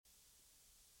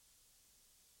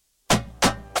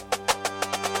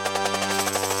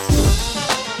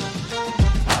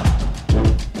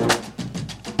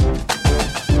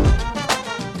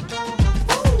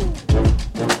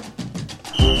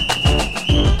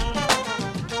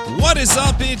What is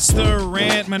up? It's The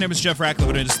Rant. My name is Jeff Ratcliffe,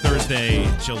 and it is Thursday,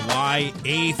 July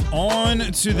 8th. On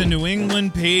to the New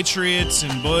England Patriots,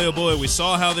 and boy, oh boy, we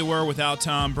saw how they were without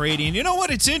Tom Brady. And you know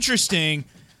what? It's interesting.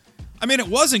 I mean, it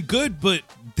wasn't good, but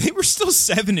they were still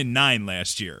 7-9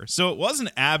 last year, so it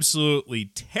wasn't absolutely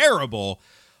terrible.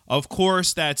 Of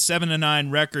course, that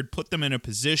 7-9 record put them in a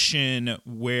position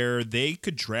where they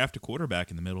could draft a quarterback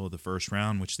in the middle of the first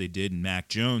round, which they did in Mac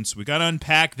Jones. So we got to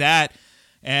unpack that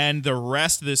and the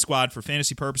rest of this squad for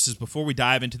fantasy purposes. Before we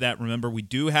dive into that, remember, we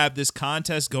do have this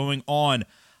contest going on.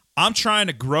 I'm trying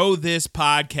to grow this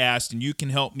podcast, and you can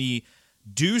help me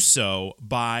do so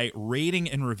by rating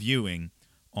and reviewing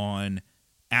on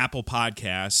Apple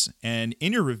Podcasts. And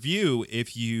in your review,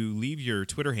 if you leave your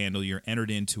Twitter handle, you're entered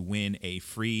in to win a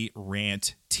free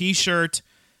Rant t-shirt.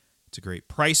 It's a great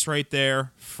price right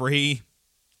there. Free,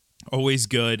 always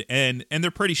good. And they're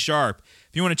pretty sharp.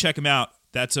 If you want to check them out,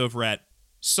 that's over at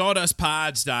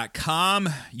sawdustpods.com.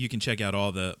 You can check out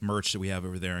all the merch that we have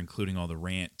over there, including all the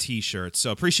Rant t-shirts.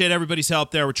 So appreciate everybody's help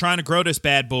there. We're trying to grow this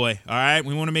bad boy, all right?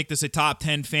 We want to make this a top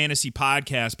 10 fantasy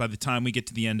podcast by the time we get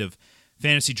to the end of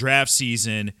fantasy draft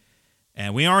season,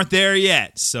 and we aren't there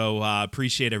yet, so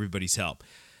appreciate everybody's help.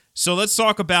 So let's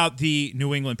talk about the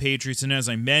New England Patriots. And as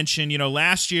I mentioned,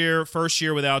 last year, first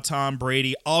year without Tom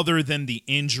Brady, other than the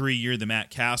injury year, the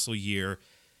Matt Castle year,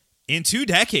 in 2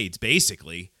 decades,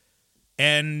 basically.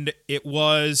 And it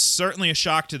was certainly a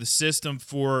shock to the system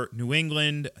for New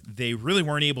England. They really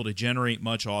weren't able to generate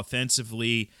much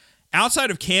offensively. Outside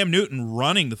of Cam Newton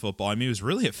running the football, I mean, he was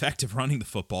really effective running the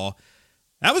football.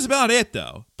 That was about it,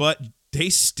 though. But they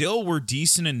still were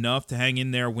decent enough to hang in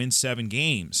there, win 7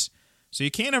 games. So you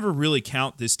can't ever really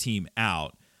count this team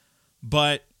out.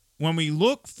 But when we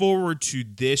look forward to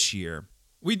this year,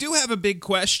 we do have a big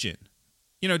question.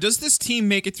 Does this team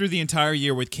make it through the entire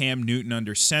year with Cam Newton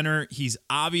under center? He's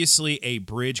obviously a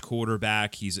bridge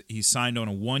quarterback. He's signed on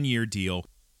a 1-year deal.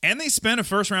 And they spent a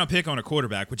first-round pick on a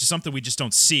quarterback, which is something we just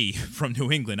don't see from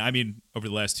New England. I mean, over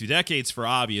the last 2 decades for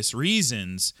obvious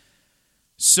reasons.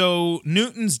 So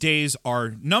Newton's days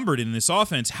are numbered in this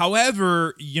offense.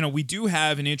 However, we do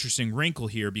have an interesting wrinkle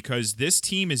here because this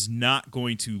team is not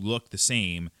going to look the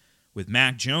same with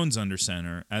Mac Jones under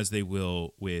center as they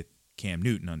will with Cam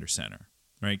Newton under center.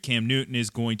 Right? Cam Newton is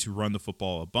going to run the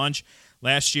football a bunch.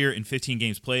 Last year, in 15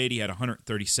 games played, he had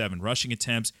 137 rushing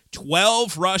attempts,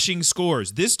 12 rushing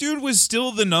scores. This dude was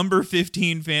still the number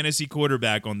 15 fantasy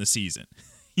quarterback on the season.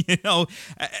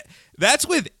 That's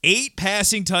with 8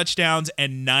 passing touchdowns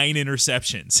and 9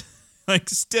 interceptions.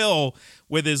 Still,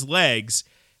 with his legs,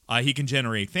 he can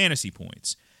generate fantasy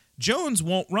points. Jones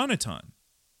won't run a ton.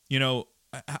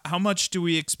 How much do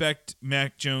we expect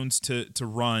Mac Jones to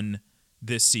run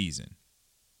this season?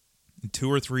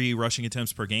 2 or 3 rushing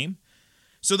attempts per game?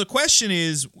 So the question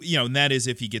is, and that is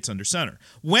if he gets under center.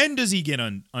 When does he get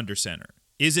under center?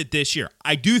 Is it this year?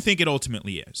 I do think it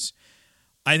ultimately is.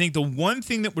 I think the one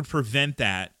thing that would prevent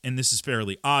that, and this is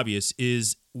fairly obvious,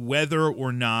 is whether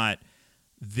or not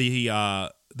the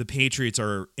Patriots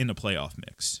are in the playoff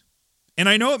mix. And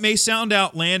I know it may sound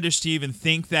outlandish to even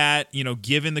think that,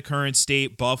 given the current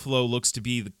state, Buffalo looks to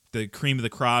be the cream of the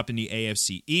crop in the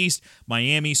AFC East.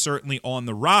 Miami certainly on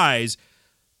the rise.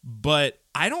 But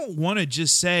I don't want to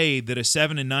just say that a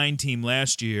 7-9 team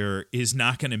last year is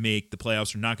not going to make the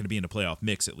playoffs or not going to be in the playoff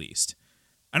mix at least.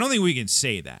 I don't think we can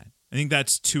say that. I think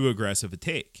that's too aggressive a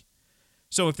take.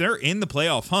 So if they're in the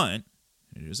playoff hunt,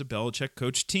 it is a Belichick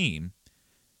coached team,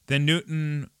 then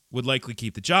Newton would likely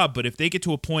keep the job. But if they get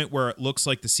to a point where it looks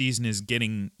like the season is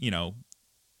getting,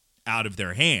 out of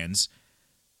their hands,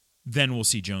 then we'll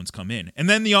see Jones come in. And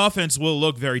then the offense will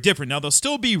look very different. Now, they'll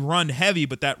still be run heavy,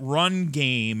 but that run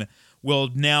game will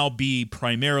now be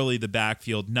primarily the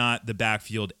backfield, not the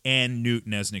backfield and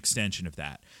Newton as an extension of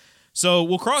that. So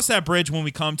we'll cross that bridge when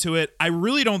we come to it. I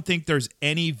really don't think there's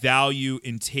any value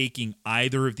in taking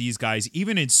either of these guys,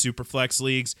 even in Superflex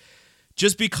leagues,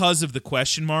 just because of the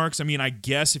question marks. I mean, I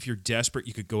guess if you're desperate,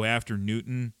 you could go after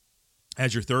Newton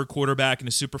as your third quarterback in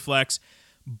a Superflex.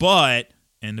 But,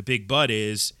 and the big but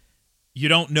is, you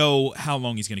don't know how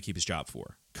long he's going to keep his job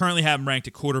for. Currently have him ranked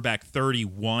at quarterback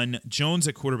 31. Jones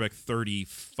at quarterback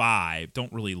 35.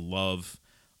 Don't really love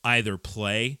either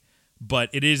play. But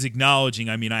it is acknowledging,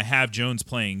 I have Jones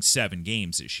playing 7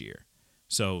 games this year.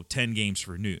 So 10 games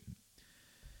for Newton.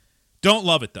 Don't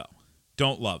love it, though.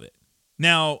 Don't love it.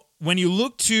 Now, when you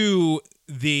look to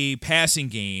the passing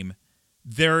game,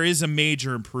 there is a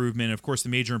major improvement. Of course, the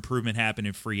major improvement happened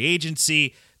in free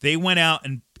agency. They went out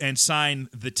and signed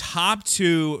the top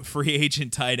 2 free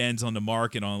agent tight ends on the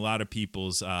market on a lot of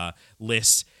people's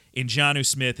lists in Jonnu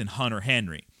Smith and Hunter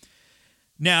Henry.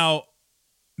 Now,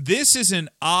 this is an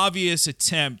obvious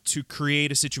attempt to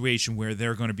create a situation where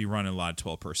they're going to be running a lot of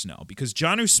 12 personnel because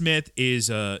Jonnu Smith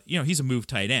is he's a move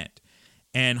tight end,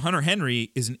 and Hunter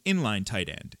Henry is an inline tight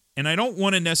end. And I don't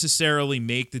want to necessarily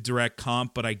make the direct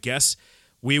comp, but I guess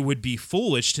we would be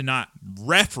foolish to not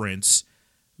reference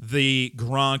the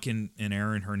Gronk and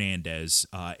Aaron Hernandez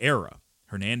era.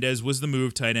 Hernandez was the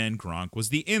move tight end. Gronk was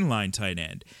the inline tight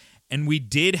end. And we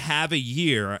did have a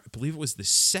year, I believe it was the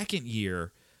second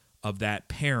year of that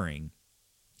pairing,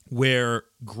 where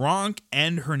Gronk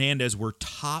and Hernandez were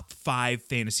top 5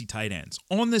 fantasy tight ends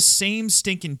on the same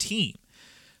stinking team.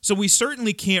 So we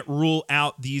certainly can't rule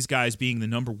out these guys being the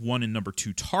number 1 and number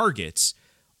 2 targets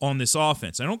on this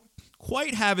offense. I don't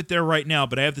quite have it there right now,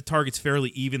 but I have the targets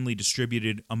fairly evenly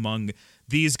distributed among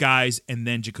these guys and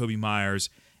then Jakobi Meyers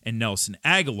and Nelson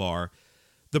Agholor.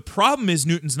 The problem is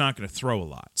Newton's not going to throw a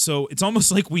lot. So it's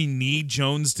almost like we need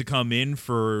Jones to come in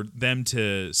for them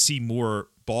to see more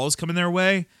balls coming their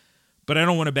way, but I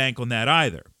don't want to bank on that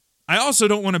either. I also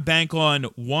don't want to bank on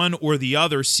one or the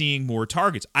other seeing more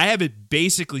targets. I have it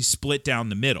basically split down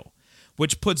the middle,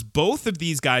 which puts both of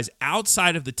these guys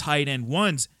outside of the tight end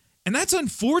ones, and that's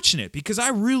unfortunate because I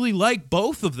really like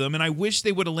both of them, and I wish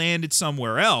they would have landed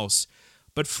somewhere else.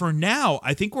 But for now,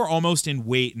 I think we're almost in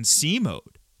wait-and-see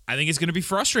mode. I think it's going to be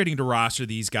frustrating to roster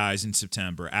these guys in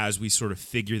September as we sort of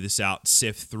figure this out,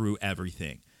 sift through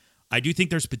everything. I do think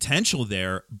there's potential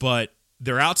there, but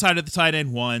they're outside of the tight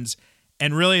end ones,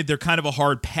 and really they're kind of a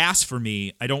hard pass for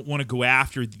me. I don't want to go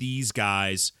after these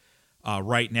guys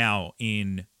right now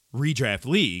in redraft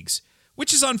leagues,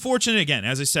 which is unfortunate. Again,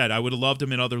 as I said, I would have loved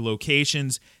them in other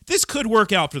locations. This could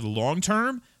work out for the long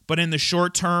term, but in the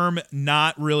short term,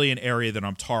 not really an area that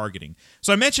I'm targeting.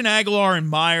 So I mentioned Agholor and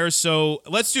Myers, so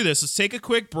let's do this. Let's take a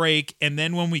quick break, and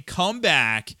then when we come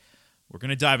back, we're going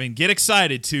to dive in. Get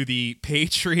excited to the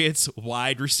Patriots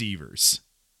wide receivers.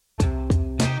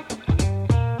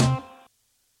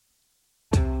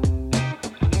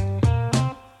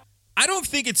 I don't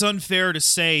think it's unfair to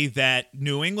say that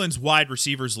New England's wide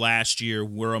receivers last year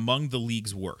were among the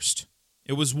league's worst.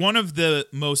 It was one of the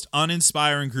most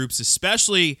uninspiring groups,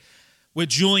 especially with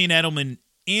Julian Edelman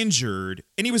injured.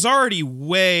 And he was already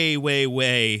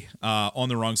way on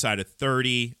the wrong side of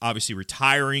 30, obviously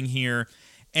retiring here.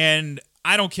 And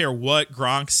I don't care what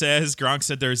Gronk says. Gronk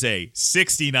said there's a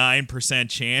 69%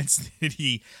 chance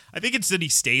that I think it's that he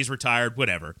stays retired,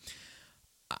 whatever.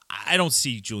 I don't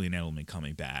see Julian Edelman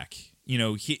coming back. You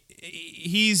know,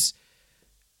 he's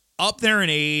up there in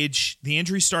age. The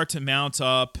injuries start to mount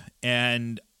up,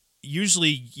 and usually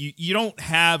you don't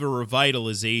have a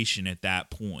revitalization at that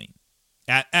point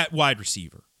at wide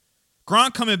receiver.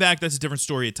 Gronk coming back, that's a different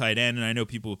story at tight end, and I know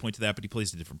people would point to that, but he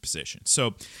plays a different position.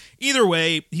 So either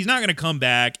way, he's not going to come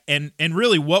back, and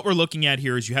really what we're looking at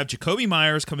here is you have Jakobi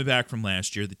Meyers coming back from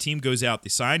last year. The team goes out, they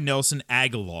sign Nelson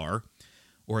Agholor,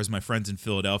 or as my friends in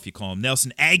Philadelphia call him,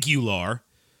 Nelson Agholor,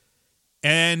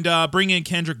 and bring in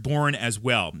Kendrick Bourne as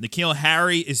well. N'Keal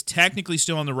Harry is technically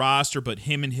still on the roster, but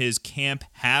him and his camp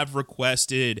have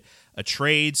requested a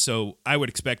trade, so I would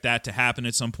expect that to happen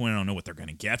at some point. I don't know what they're going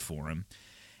to get for him.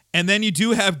 And then you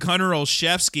do have Gunnar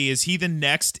Olszewski. Is he the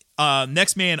next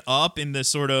man up in the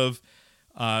sort of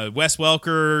Wes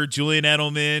Welker, Julian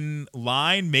Edelman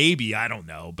line? Maybe, I don't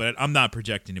know, but I'm not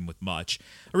projecting him with much.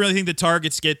 I really think the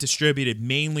targets get distributed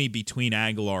mainly between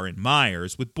Agholor and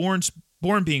Myers, with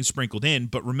Bourne being sprinkled in,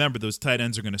 but remember, those tight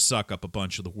ends are going to suck up a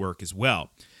bunch of the work as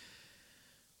well.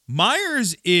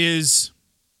 Myers is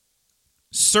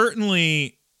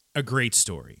certainly a great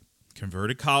story.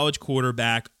 Converted college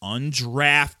quarterback,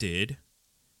 undrafted,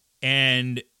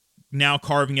 and now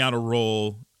carving out a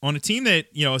role on a team that,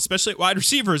 you know, especially at wide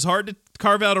receiver, is hard to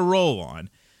carve out a role on.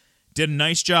 Did a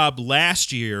nice job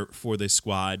last year for this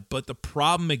squad, but the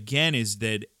problem again is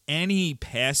that any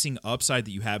passing upside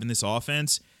that you have in this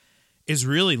offense is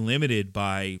really limited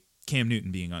by Cam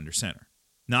Newton being under center.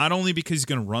 Not only because he's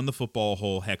going to run the football a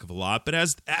whole heck of a lot, but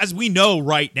as we know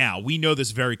right now, we know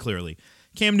this very clearly,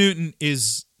 Cam Newton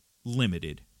is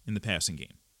limited in the passing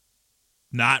game.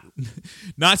 Not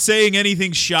saying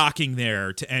anything shocking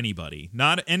there to anybody.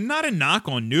 Not a knock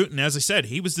on Newton. As I said,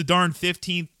 he was the darn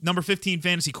number 15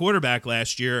 fantasy quarterback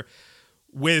last year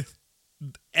with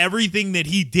everything that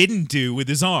he didn't do with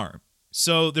his arm.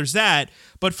 So there's that.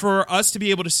 But for us to be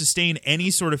able to sustain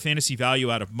any sort of fantasy value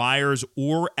out of Myers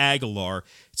or Agholor,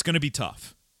 it's going to be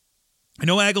tough. I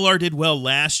know Agholor did well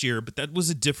last year, but that was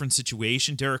a different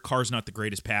situation. Derek Carr's not the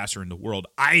greatest passer in the world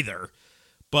either,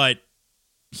 but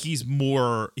he's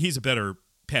a better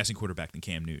passing quarterback than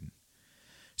Cam Newton.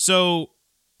 So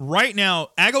right now,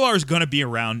 Agholor is going to be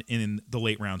around in the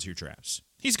late rounds of your drafts.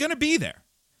 He's going to be there.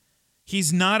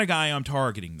 He's not a guy I'm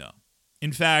targeting, though.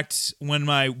 In fact, when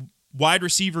my wide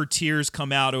receiver tiers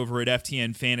come out over at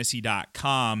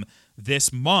ftnfantasy.com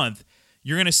this month,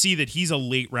 you're going to see that he's a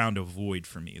late round avoid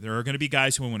for me. There are going to be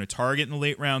guys who I want to target in the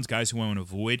late rounds, guys who I want to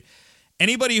avoid.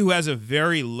 Anybody who has a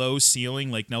very low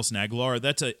ceiling like Nelson Agholor,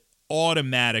 that's an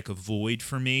automatic avoid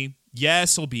for me.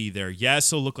 Yes, he'll be there.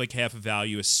 Yes, he'll look like half a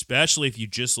value, especially if you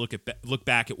just look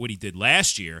back at what he did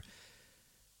last year.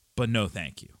 But no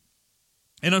thank you.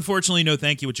 And unfortunately, no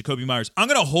thank you with Jakobi Meyers. I'm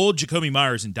going to hold Jakobi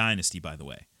Meyers in Dynasty, by the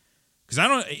way.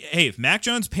 Because if Mac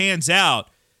Jones pans out,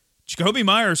 Jakobi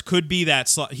Meyers could be that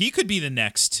slot. He could be the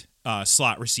next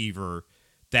slot receiver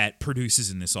that produces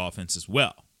in this offense as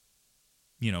well,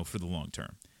 for the long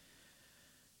term.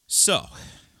 So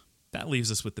that leaves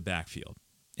us with the backfield.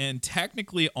 And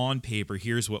technically on paper,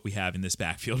 here's what we have in this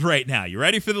backfield right now. You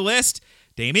ready for the list?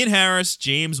 Damian Harris,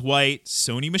 James White,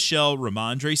 Sony Michel,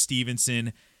 Rhamondre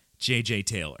Stevenson, J.J.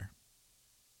 Taylor.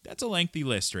 That's a lengthy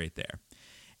list right there.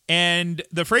 And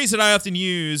the phrase that I often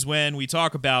use when we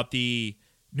talk about the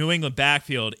New England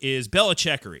backfield is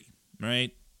Belichickery,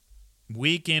 right?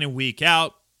 Week in and week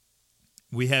out,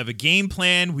 we have a game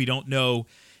plan. We don't know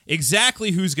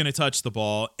exactly who's going to touch the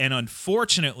ball, and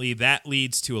unfortunately, that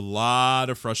leads to a lot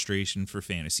of frustration for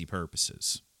fantasy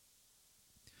purposes.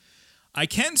 I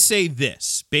can say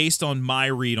this, based on my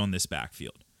read on this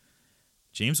backfield.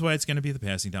 James White's going to be the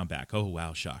passing down back. Oh,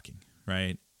 wow, shocking,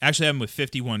 right? Actually, I have him with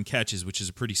 51 catches, which is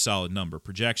a pretty solid number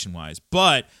projection-wise.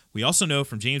 But we also know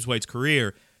from James White's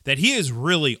career that he is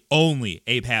really only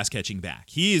a pass-catching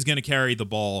back. He is going to carry the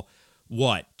ball,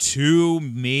 2,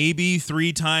 maybe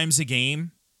 3 times a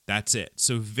game? That's it.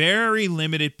 So very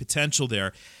limited potential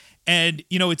there. And,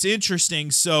 it's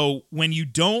interesting. So when you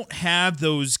don't have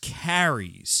those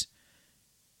carries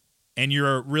and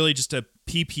you're really just a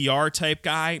PPR type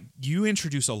guy, you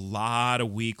introduce a lot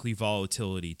of weekly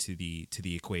volatility to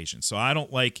the equation. So I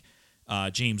don't like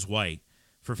James White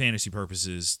for fantasy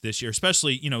purposes this year,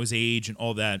 especially, his age and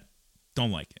all that.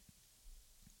 Don't like it.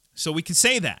 So we can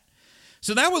say that.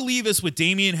 So that would leave us with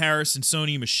Damian Harris and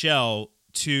Sony Michel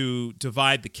to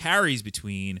divide the carries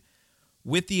between,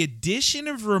 with the addition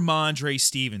of Rhamondre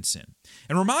Stevenson.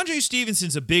 And Rhamondre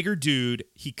Stevenson's a bigger dude.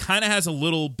 He kind of has a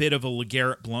little bit of a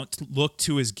LeGarrette Blount look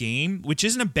to his game, which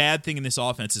isn't a bad thing in this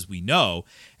offense, as we know.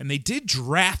 And they did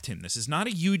draft him. This is not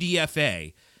a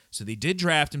UDFA, so they did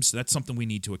draft him, so that's something we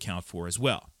need to account for as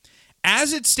well.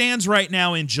 As it stands right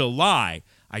now in July,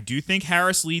 I do think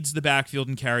Harris leads the backfield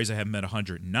in carries. I have him at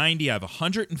 190. I have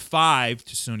 105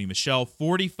 to Sony Michel,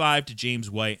 45 to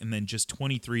James White, and then just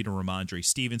 23 to Rhamondre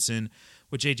Stevenson,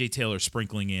 with J.J. Taylor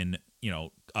sprinkling in,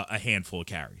 a handful of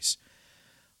carries.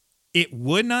 It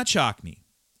would not shock me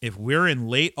if we're in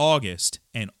late August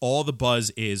and all the buzz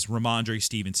is Rhamondre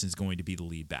Stevenson is going to be the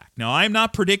lead back. Now, I'm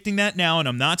not predicting that now, and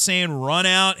I'm not saying run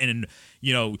out and,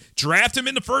 draft him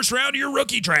in the first round of your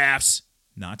rookie drafts.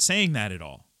 Not saying that at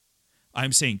all.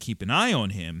 I'm saying keep an eye on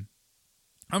him.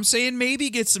 I'm saying maybe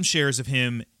get some shares of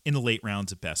him in the late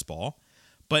rounds of best ball.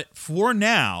 But for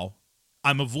now,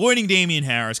 I'm avoiding Damian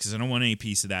Harris because I don't want any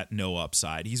piece of that no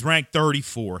upside. He's ranked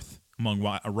 34th among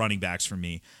running backs for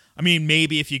me. I mean,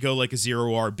 maybe if you go like a 0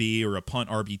 RB or a punt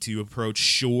RB2 approach,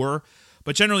 sure.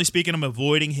 But generally speaking, I'm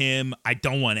avoiding him. I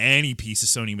don't want any piece of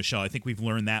Sony Michel. I think we've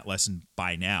learned that lesson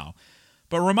by now.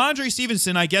 But Rhamondre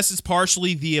Stevenson, I guess it's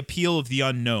partially the appeal of the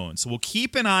unknown. So we'll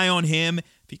keep an eye on him.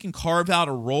 If he can carve out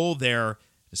a role there,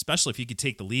 especially if he could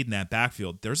take the lead in that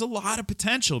backfield, there's a lot of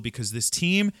potential because this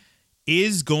team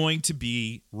is going to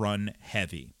be run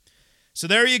heavy. So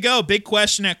there you go. Big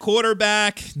question at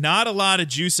quarterback. Not a lot of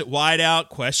juice at wideout.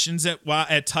 Questions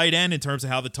at tight end in terms of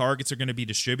how the targets are going to be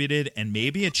distributed, and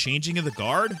maybe a changing of the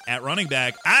guard at running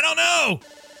back. I don't know.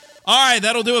 All right,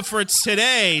 that'll do it for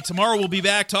today. Tomorrow we'll be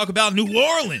back, talk about New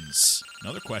Orleans.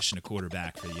 Another question at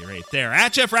quarterback for you right there.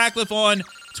 At Jeff Ratcliffe on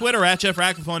Twitter, at Jeff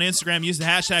Ratcliffe on Instagram. Use the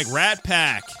hashtag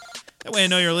RatPack. That way I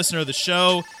know you're a listener of the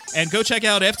show. And go check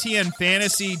out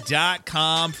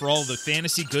ftnfantasy.com for all the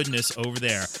fantasy goodness over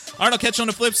there. All right, I'll catch you on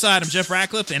the flip side. I'm Jeff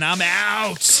Ratcliffe, and I'm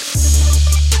out.